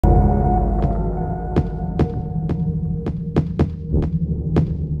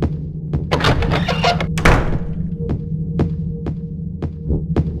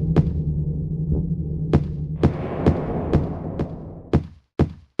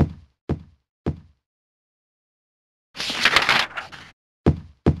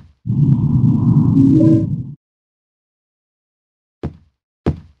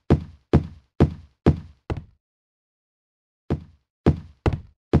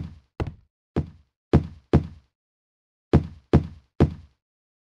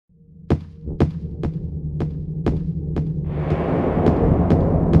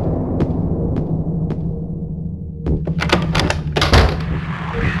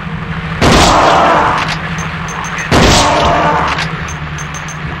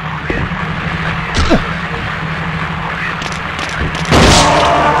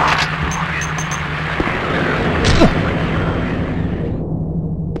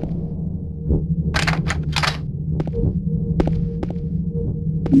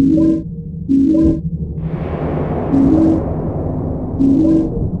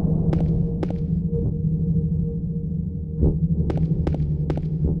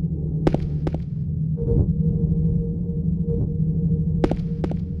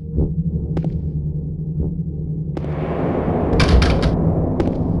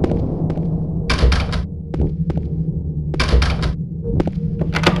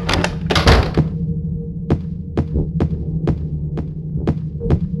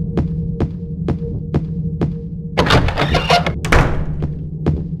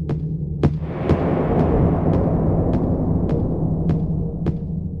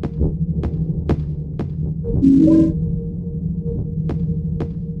Did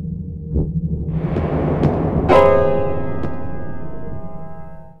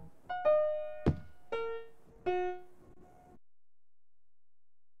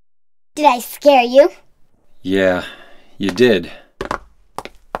I scare you? Yeah, you did.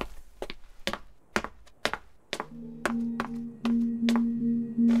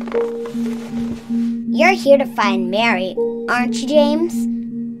 You're here to find Mary, aren't you, James?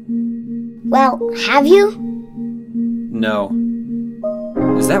 Well, have you? No.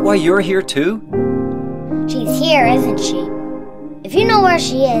 Is that why you're here too? She's here, isn't she? If you know where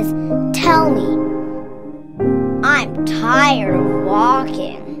she is, tell me. I'm tired of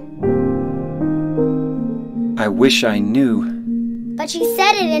walking. I wish I knew. But she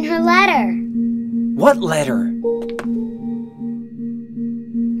said it in her letter. What letter?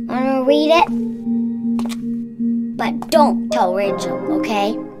 Wanna read it? But don't tell Rachel,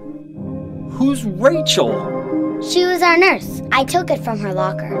 okay? Who's Rachel? She was our nurse. I took it from her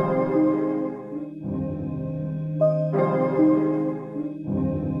locker.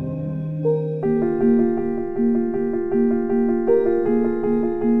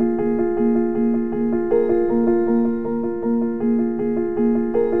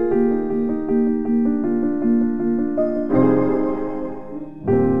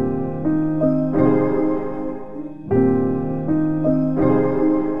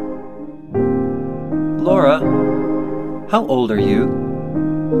 Laura, how old are you?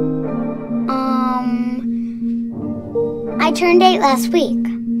 I turned 8 last week.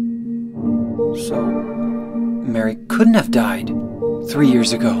 So, Mary couldn't have died 3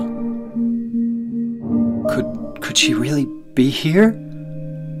 years ago. Could she really be here?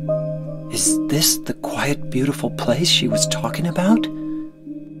 Is this the quiet, beautiful place she was talking about?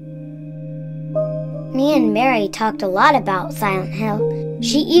 Me and Mary talked a lot about Silent Hill.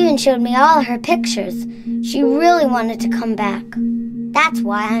 She even showed me all her pictures. She really wanted to come back. That's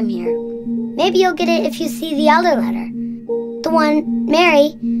why I'm here. Maybe you'll get it if you see the other letter. The one,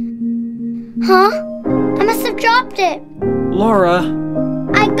 Mary. Huh? I must have dropped it. Laura!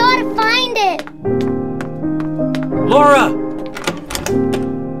 I gotta find it. Laura!